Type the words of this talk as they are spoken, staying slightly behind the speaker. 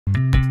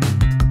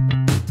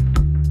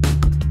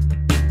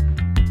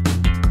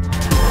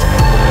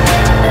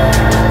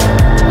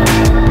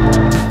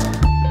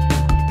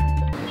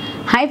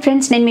Hi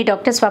friends, నేను మీ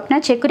doctor Swapna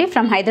Chekuri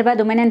from Hyderabad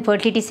women and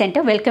fertility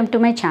centre. Welcome to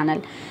my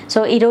channel. So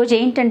ఈరోజు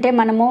ఏంటంటే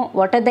మనము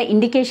what are the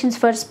indications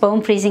for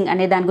sperm freezing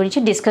అనే దాని గురించి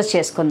డిస్కస్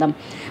చేసుకుందాం.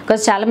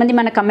 బికాజ్ చాలామంది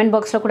మన కమెంట్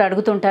బాక్స్లో కూడా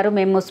అడుగుతుంటారు,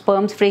 మేము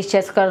స్పర్మ్స్ ఫ్రీజ్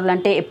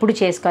చేసుకోవాలంటే ఎప్పుడు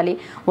చేసుకోవాలి,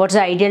 వాట్స్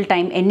ద ఐడియల్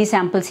టైం, ఎన్ని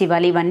శాంపుల్స్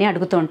ఇవ్వాలి, ఇవన్నీ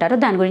అడుగుతూ ఉంటారు.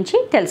 దాని గురించి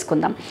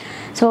తెలుసుకుందాం.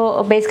 So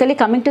basically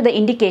coming to the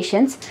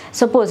indications,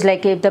 suppose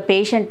like if the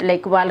patient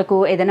like వాళ్ళకు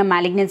ఏదైనా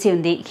మ్యాలిగ్నెన్సీ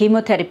ఉంది,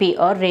 కీమోథెరపీ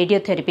ఆర్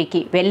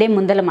రేడియోథెరపీకి వెళ్ళే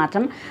ముందల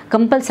మాత్రం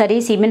compulsory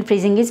siemens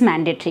freezing is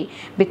mandatory.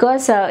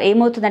 Because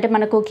ఏమవుతుందంటే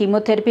మనకు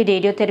కీమోథెరపీ,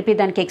 రేడియోథెరపీ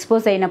దానికి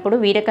ఎక్స్పోజ్ అయినప్పుడు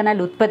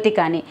వీర్యకణాలు ఉత్పత్తి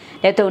కానీ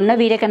లేకపోతే ఉన్న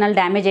వీర్యకణాలు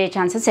డ్యామేజ్ అయ్యే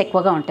ఛాన్సెస్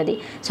ఎక్కువగా ఉంటుంది.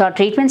 సో ఆ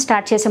ట్రీట్మెంట్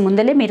స్టార్ట్ చేసే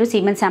ముందలే మీరు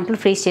సీమెన్ శాంపుల్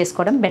ఫ్రీజ్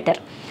చేసుకోవడం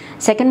బెటర్.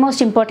 సెకండ్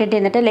మోస్ట్ ఇంపార్టెంట్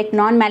ఏంటంటే లైక్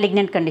నాన్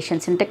మ్యాలిగ్నెంట్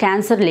కండిషన్స్, అంటే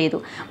క్యాన్సర్ లేదు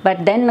బట్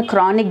దెన్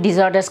క్రానిక్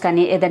డిజార్డర్స్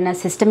కానీ ఏదైనా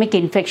సిస్టమిక్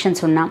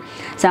ఇన్ఫెక్షన్స్ ఉన్నా,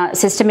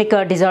 సిస్టమిక్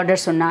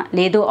డిజార్డర్స్ ఉన్నా,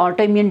 లేదు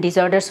ఆటోఇమ్యూన్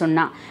డిజార్డర్స్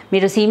ఉన్నా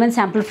మీరు సీమెన్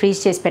శాంపుల్ ఫ్రీజ్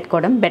చేసి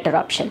పెట్టుకోవడం బెటర్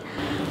ఆప్షన్.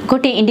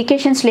 ఇంకోటి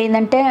ఇండికేషన్స్లో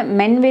ఏంటంటే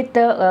మెన్ విత్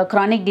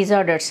క్రానిక్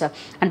డిజార్డర్స్,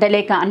 అంటే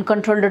లైక్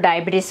అన్కంట్రోల్డ్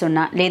డయాబెటీస్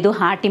ఉన్నా, లేదు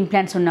హార్ట్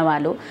ఇంప్లాంట్స్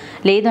ఉన్నవాళ్ళు,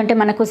 లేదంటే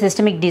మనకు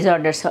సిస్టమిక్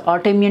డిజార్డర్స్,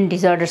 ఆటోఇమ్యూన్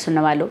డిజార్డర్స్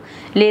ఉన్నవాళ్ళు,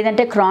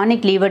 లేదంటే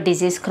chronic liver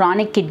disease,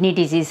 chronic kidney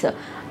disease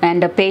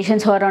and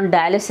patients are on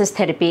dialysis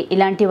therapy,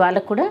 ఇలాంటి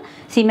వాళ్ళకు కూడా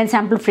సీమెన్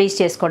శాంపుల్ ఫ్రీజ్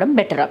చేసుకోవడం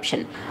బెటర్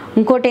ఆప్షన్.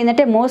 ఇంకోటి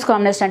ఏంటంటే మోస్ట్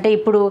కామనెస్ట్, అంటే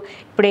ఇప్పుడు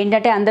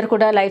ఏంటంటే అందరు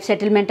కూడా లైఫ్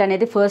సెటిల్మెంట్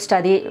అనేది ఫస్ట్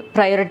అది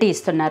ప్రయారిటీ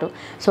ఇస్తున్నారు.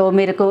 సో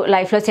మీరు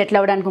లైఫ్లో సెటిల్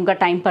అవ్వడానికి ఇంకా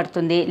టైం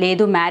పడుతుంది,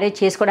 లేదు మ్యారేజ్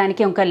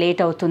చేసుకోవడానికి ఇంకా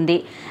లేట్ అవుతుంది,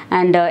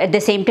 and at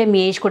the same time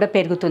me age కూడా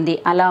పెరుగుతుంది.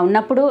 అలా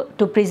ఉన్నప్పుడు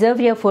టు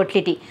ప్రిజర్వ్ యువర్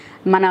ఫర్టిలిటీ,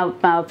 మన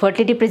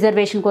ఫర్టిలిటీ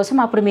ప్రిజర్వేషన్ కోసం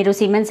అప్పుడు మీరు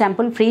సీమెన్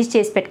శాంపుల్ ఫ్రీజ్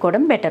చేసి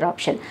పెట్టుకోవడం బెటర్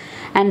ఆప్షన్.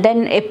 అండ్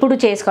దెన్ ఎప్పుడు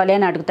చేసుకోవాలి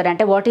అని అడుగుతారు,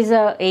 అంటే what is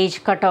the age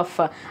cut off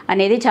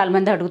అనేది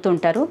చాలామంది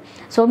అడుగుతుంటారు.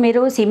 సో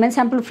మీరు సీమెన్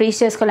శాంపుల్ ఫ్రీజ్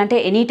చేసుకోవాలంటే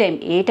ఎనీ టైం,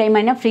 ఏ టైం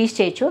అయినా ఫ్రీజ్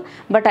చేయొచ్చు,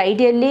 but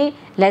ideally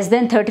less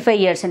than 35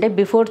 years, అంటే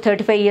బిఫోర్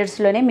 35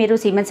 yearsలోనే మీరు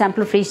సీమెన్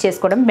శాంపుల్ ఫ్రీజ్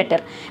చేసుకోవడం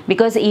బెటర్.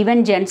 బికాజ్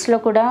ఈవెన్ జెంట్స్లో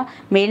కూడా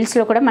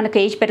మేల్స్లో కూడా మనకు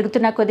ఏజ్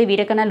పెరుగుతున్న కొద్దీ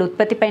వీర్యకణాల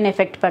ఉత్పత్తి పైన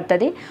ఎఫెక్ట్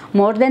పడుతుంది.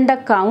 మోర్ దెన్ ద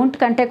కౌంట్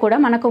కంటే కూడా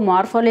మనకు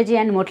మార్ఫాలజీ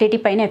అండ్ మోటిలిటీ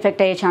పైన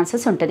ఎఫెక్ట్ అయ్యే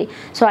ఛాన్సెస్ ఉంటుంది.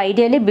 So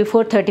ideally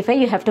before 35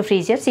 you have to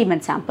freeze your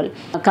siemens sample.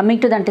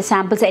 Coming to దంటే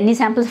samples, ఎన్ని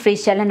శాంపుల్స్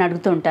ఫ్రీజ్ చేయాలని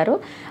అడుగుతూ ఉంటారు.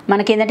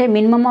 మనకేంటంటే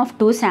minimum of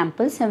 2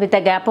 samples with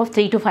a gap of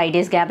 3 to 5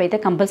 days gap అయితే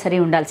కంపల్సరీ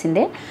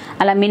ఉండాల్సిందే.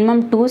 అలా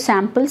మినిమమ్ 2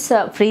 samples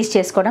ఫ్రీజ్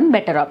చేసుకోవడం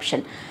బెటర్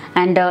ఆప్షన్.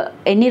 అండ్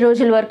ఎన్ని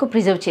రోజుల వరకు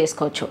ప్రిజర్వ్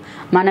చేసుకోవచ్చు,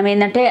 మనం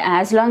ఏంటంటే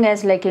as long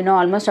as like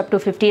almost up to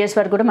 50 years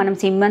వరకు కూడా మనం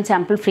సీమెన్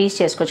శాంపుల్ ఫ్రీజ్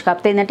చేసుకోవచ్చు.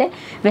 కాకపోతే ఏంటంటే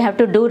we have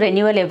to do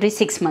renewal every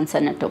 6 months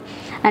అన్నట్టు.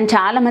 అండ్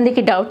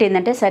చాలామందికి డౌట్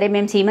ఏంటంటే సరే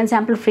మేము సీమెన్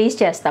శాంపుల్ ఫ్రీజ్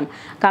చేస్తాం,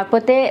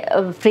 కాకపోతే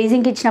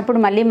ఫ్రీజింగ్కి ఇచ్చినప్పుడు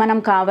మళ్ళీ మనం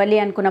కావాలి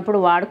అనుకున్నప్పుడు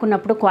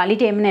వాడుకున్నప్పుడు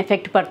క్వాలిటీ ఏమైనా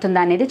ఎఫెక్ట్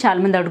పడుతుందా అనేది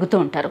చాలామంది అడుగుతూ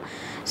ఉంటారు.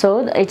 So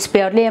it's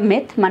purely a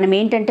myth. మనం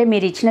ఏంటంటే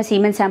మీరు ఇచ్చిన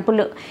సీమెన్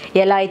శాంపుల్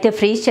ఎలా అయితే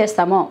ఫ్రీజ్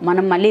చేస్తామో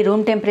మనం మళ్ళీ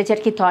రూమ్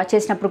టెంపరేచర్కి థా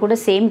చేసినప్పుడు కూడా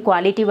సేమ్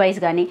క్వాలిటీ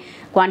వైజ్ కానీ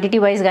క్వాంటిటీ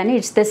వైజ్ కానీ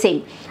ఇట్స్ ద సేమ్.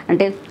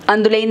 అంటే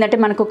అందులో ఏంటంటే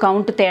మనకు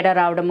కౌంట్ తేడా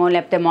రావడమో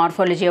లేకపోతే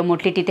మార్ఫాలజీ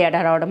మొటిలిటీ తేడా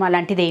రావడమో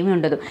అలాంటిది ఏమీ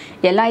ఉండదు.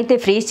 ఎలా అయితే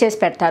ఫ్రీజ్ చేసి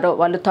పెడతారో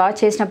వాళ్ళు థా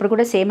చేసినప్పుడు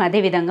కూడా సేమ్ అదే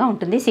విధంగా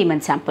ఉంటుంది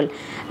సీమెన్ శాంపుల్.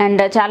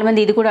 అండ్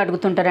చాలామంది ఇది కూడా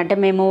అడుగుతుంటారు, అంటే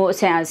మేము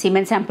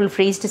సీమెన్ శాంపుల్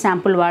ఫ్రీజ్డ్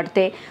శాంపుల్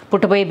వాడితే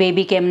పుట్టబోయే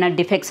బేబీకి ఏమైనా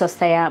డిఫెక్ట్స్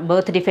వస్తాయా,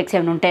 బర్త్ డిఫెక్ట్స్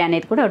ఏమైనా ఉంటాయా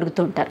అనేది కూడా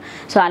అడుగుతుంటారు.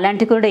 సో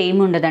అలాంటివి కూడా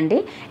ఏమి ఉండదండి.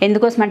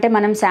 ఎందుకోసం అంటే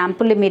మనం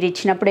శాంపుల్ మీరు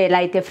ఇచ్చినప్పుడు ఎలా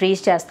అయితే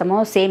ఫ్రీజ్ చేస్తామో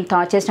సేమ్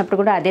థా చేసినప్పుడు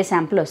కూడా అదే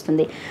శాంపుల్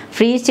వస్తుంది.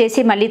 ఫ్రీజ్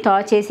చేసి మళ్ళీ థా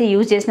చేసి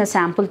యూజ్ చేసిన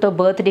శాంపుల్తో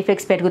బర్త్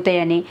డిఫెక్ట్స్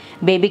పెరుగుతాయని,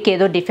 బేబీకి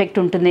ఏదో డిఫెక్ట్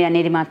ఉంటుంది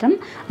అనేది మాత్రం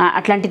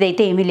అట్లాంటిది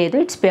అయితే ఏమీ లేదు.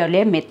 It's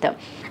purely myth.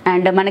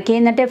 అండ్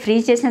మనకేంటంటే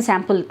ఫ్రీజ్ చేసిన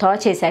శాంపుల్ థా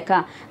చేశాక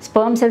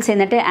స్పర్మ్ సెల్స్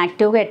ఏంటంటే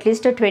యాక్టివ్గా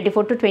అట్లీస్ట్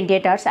 24 to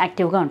 28 hours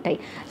యాక్టివ్గా ఉంటాయి.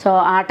 సో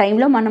ఆ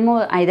టైంలో మనము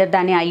ఐదర్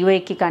దాన్ని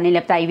ఐఓఏకి కానీ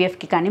లేకపోతే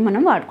ఐవీఎఫ్కి కానీ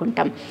మనం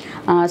వాడుకుంటాం.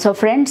 సో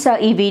ఫ్రెండ్స్,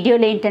 ఈ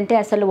వీడియోలో ఏంటంటే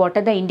అసలు what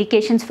are the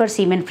indications for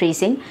siemens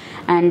freezing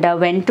and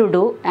when to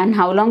do and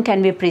how long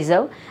can we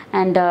preserve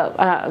and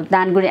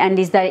దాని గురించి and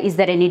is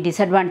there any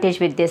disadvantage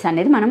with this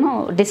అనేది మనము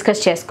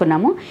డిస్కస్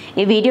చేసుకున్నాము.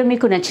 ఈ వీడియో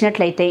మీకు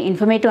నచ్చినట్లయితే,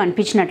 informative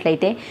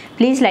అనిపించినట్లయితే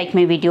please like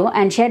my video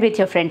and share with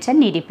your friends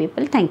and needy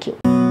people. Thank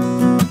you.